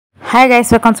Hi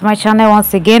guys, welcome to my channel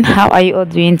once again. How are you all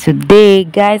doing today,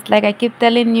 guys? Like I keep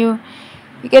telling you,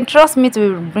 you can trust me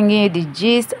to be bringing you the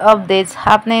gist, updates,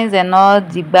 happenings and all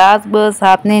the buzz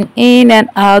happening in and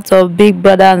out of Big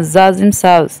Brother and Zazim's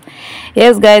house.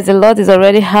 Yes guys, a lot is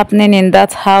already happening in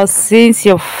that house since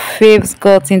your faves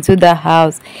got into the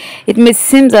house. It may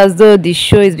seem as though the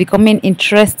show is becoming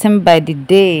interesting by the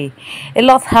day. A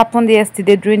lot happened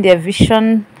yesterday during the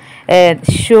eviction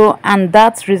show, and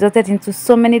that resulted into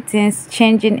so many things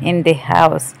changing in the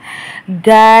house,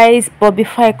 guys. But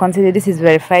before I continue, this is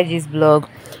Verified G's blog.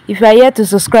 If you are here to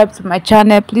subscribe to my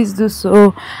channel, please do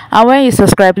so, and when you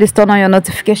subscribe, please turn on your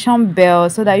notification bell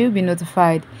so that you'll be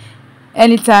notified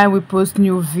anytime we post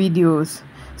new videos.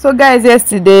 So guys,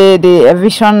 yesterday, the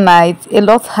eviction night, a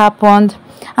lot happened,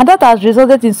 and that has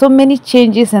resulted in so many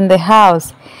changes in the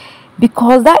house.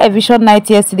 Because that eviction night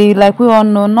yesterday, like we all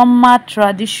know, normal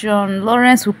tradition,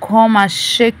 Lawrence will come and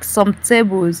shake some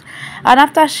tables, and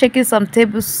after shaking some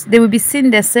tables, they will be seeing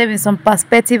themselves in some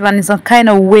perspective and in some kind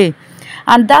of way,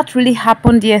 and that really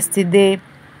happened yesterday.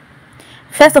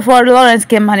 First of all, Lawrence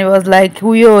came and he was like,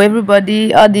 "Yo,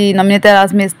 everybody, all the nominated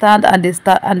housemates stand," and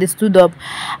they stood up,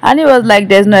 and he was like,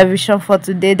 "There's no eviction for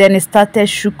today." Then he started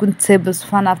shaking tables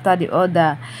one after the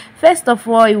other. First of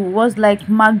all, it was like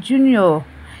Mark Jr.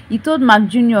 He told Mark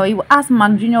Jr. He asked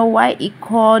Mark Jr. why he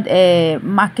called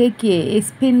Makeke a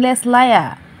spineless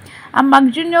liar. And Mark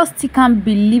Jr. still can't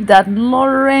believe that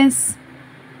Lawrence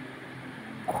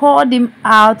called him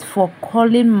out for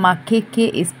calling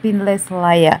Makeke a spineless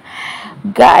liar.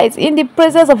 Guys, in the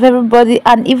presence of everybody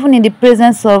and even in the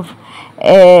presence of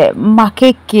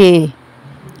Makeke.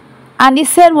 And he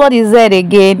said what he said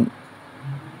again.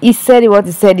 He said what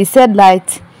he said. He said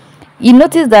like, he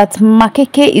noticed that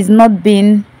Makeke is not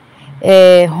being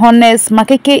honest.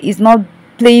 Makeke is not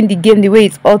playing the game the way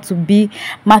it ought to be.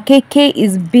 Makeke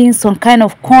is being some kind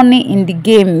of corny in the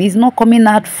game. He's not coming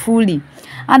out fully,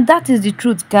 and that is the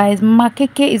truth, guys.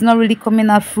 Makeke is not really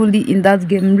coming out fully in that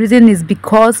game. Reason is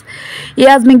because he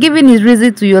has been giving his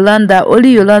reason to Yolanda.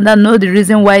 Only Yolanda knows the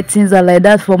reason why things are like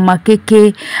that for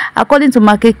Makeke. According to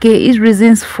Makeke, his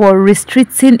reasons for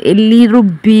restricting a little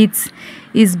bit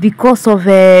is because of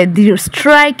the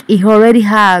strike he already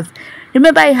has.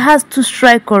 Remember, he has 2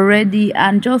 strikes already,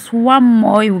 and just 1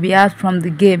 more he will be out from the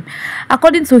game.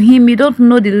 According to him, he don't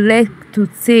know the leg to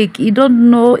take. He don't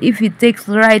know if he takes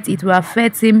right, it will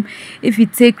affect him. If he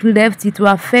takes left, it will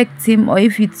affect him. Or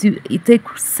if he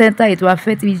takes center, it will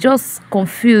affect him. He's just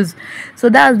confused. So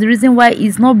that's the reason why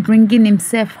he's not bringing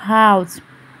himself out.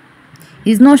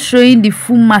 He's not showing the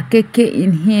full Makeke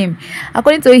in him.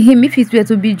 According to him, if it were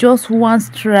to be just 1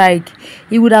 strike,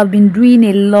 he would have been doing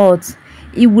a lot.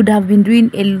 He would have been doing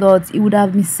a lot. He would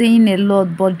have been saying a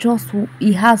lot, but just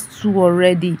he has 2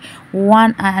 already.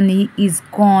 1 and he is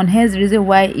gone. Hence the reason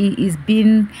why he is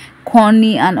being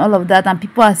corny and all of that, and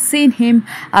people are seeing him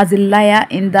as a liar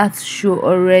in that show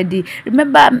already.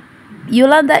 Remember,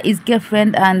 Yolanda is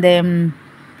girlfriend and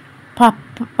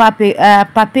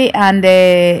Pape and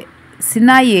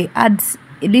Sinaye had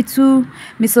a little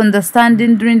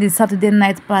misunderstanding during the Saturday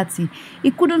night party.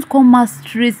 He couldn't come out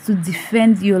straight to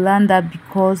defend Yolanda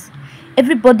because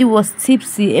everybody was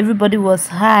tipsy, everybody was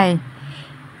high.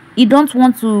 He don't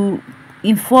want to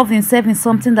involve himself in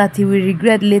something that he will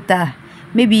regret later.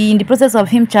 Maybe in the process of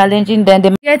him challenging them,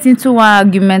 they get into one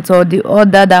argument or the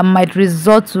other that might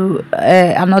result to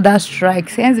another strike.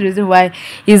 Hence the reason why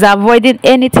he's avoiding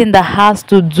anything that has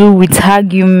to do with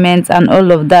arguments and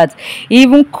all of that. He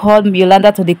even called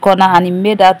Yolanda to the corner and he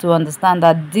made her to understand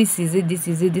that this is it, this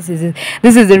is it, this is it.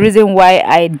 This is the reason why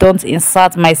I don't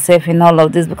insert myself in all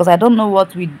of this, because I don't know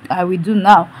what I will do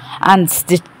now, and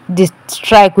the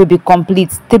strike will be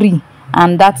complete 3.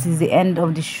 And that is the end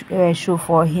of the show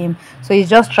for him. So he's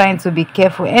just trying to be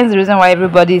careful. Hence the reason why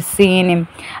everybody is seeing him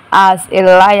as a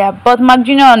liar. But Mark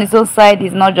Jr. on his own side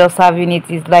is not just having it.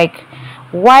 It's like,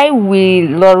 why will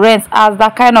Lawrence ask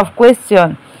that kind of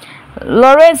question?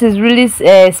 Lawrence is really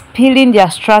spilling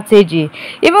their strategy.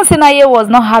 Even Sinaye was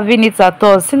not having it at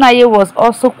all. Sinaye was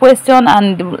also questioned,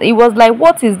 and he was like,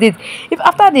 what is this? If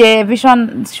after the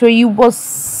eviction show, he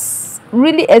was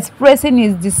really expressing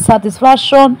his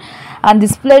dissatisfaction and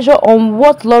displeasure on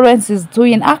what Lawrence is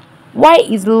doing. Why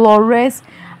is Lawrence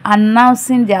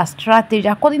announcing their strategy?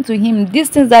 According to him, these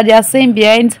things that they are saying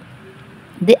behind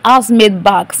the housemate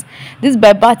backs, this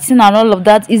by batting and all of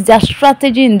that, is their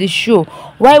strategy in the show.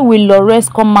 Why will Lawrence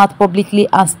come out publicly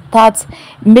and start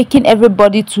making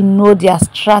everybody to know their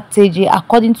strategy?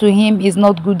 According to him, is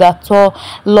not good at all.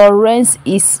 Lawrence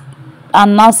is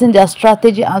announcing their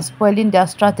strategy and spoiling their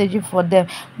strategy for them.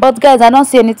 But guys, I don't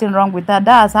see anything wrong with that.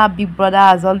 That's how Big Brother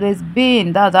has always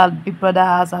been. That's how Big Brother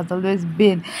has always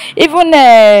been.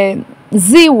 Even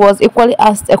Z was equally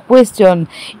asked a question.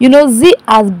 You know, Z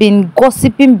has been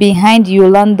gossiping behind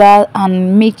Yolanda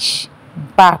and Mitch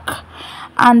back,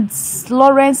 and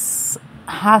Lawrence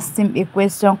asked him a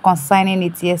question concerning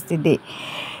it yesterday.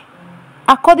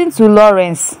 According to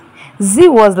Lawrence, Z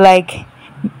was like,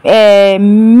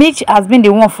 Mitch has been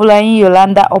the one following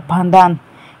Yolanda up and down.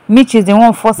 Mitch is the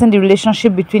one forcing the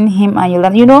relationship between him and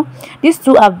Yolanda. You know, these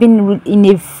two have been in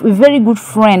a very good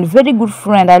friend, very good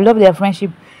friend. I love their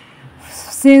friendship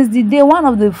since the day one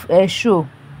of the show.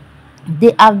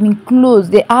 They have been close.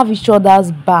 They have each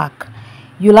other's back,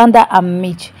 Yolanda and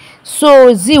Mitch.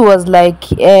 So Z was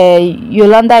like,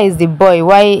 Yolanda is the boy,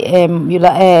 why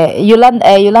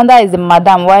Yolanda is the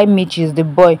madam, why Mitch is the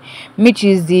boy. Mitch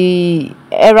is the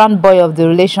errand boy of the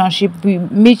relationship.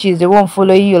 Mitch is the one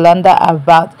following Yolanda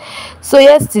about. So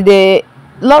yesterday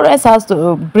Lawrence has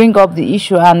to bring up the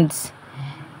issue, and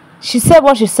she said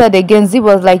what she said again. Z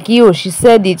was like, yo, she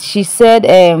said it. She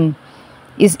said,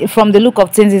 is from the look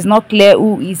of things, it's not clear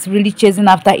who is really chasing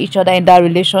after each other in that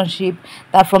relationship.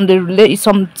 That from the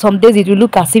some days it will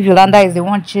look as if Yolanda is the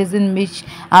one chasing Mitch,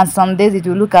 and some days it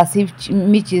will look as if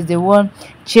Mitch is the one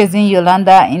chasing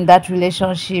Yolanda in that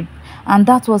relationship. And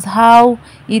that was how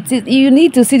it is. You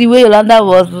need to see the way Yolanda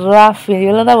was laughing.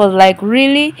 Yolanda was like,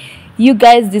 really? You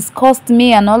guys discussed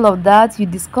me and all of that. You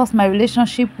discussed my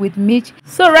relationship with Mitch.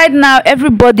 So right now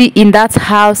everybody in that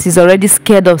house is already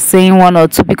scared of saying one or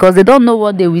two, because they don't know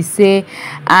what they will say.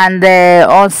 And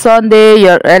on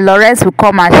Sunday Lawrence will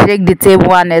come and shake the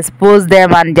table and expose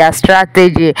them and their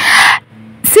strategy.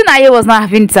 Sinaye was not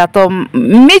having it at all.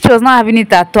 Mitch was not having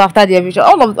it at all after the eviction.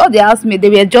 All the housemates, they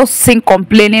were just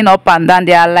complaining up and down.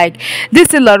 They are like, this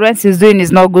thing Lawrence is doing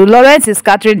is not good. Lawrence is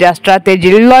scattering their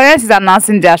strategy. Lawrence is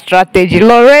announcing their strategy.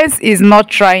 Lawrence is not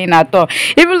trying at all.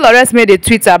 Even Lawrence made a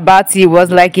tweet about it. He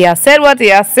was like, he has said what he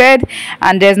has said,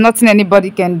 and there's nothing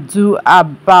anybody can do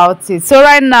about it. So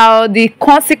right now, the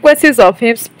consequences of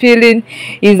him spilling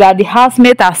is that the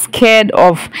housemates are scared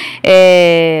of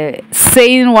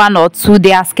saying one or two.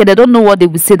 They are scared. They don't know what they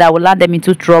will say that will land them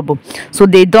into trouble. So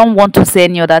they don't want to say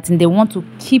any other thing. They want to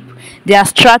keep their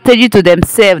strategy to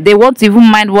themselves. They won't even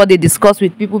mind what they discuss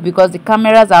with people, because the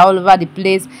cameras are all over the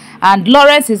place and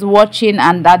Lawrence is watching,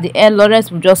 and at the end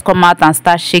Lawrence will just come out and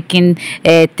start shaking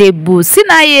tables.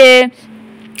 Sinaye,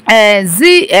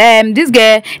 this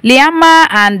girl Liama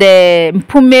and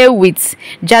Mpume with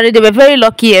Jerry, they were very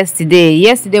lucky yesterday.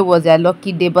 Yesterday was their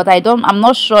lucky day, but I'm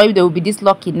not sure if they will be this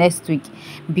lucky next week,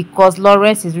 because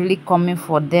Lawrence is really coming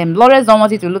for them. Lawrence don't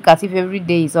want it to look as if every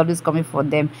day is always coming for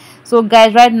them. So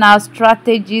guys, right now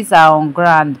strategies are on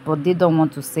ground, but they don't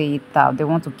want to say it out. They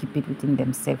want to keep it within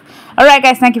themselves. All right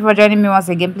guys, thank you for joining me once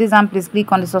again. Please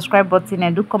click on the subscribe button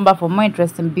and do come back for more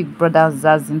interesting Big Brother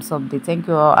Bbmzansi update. Thank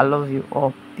you all. I love you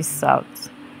all. Peace out.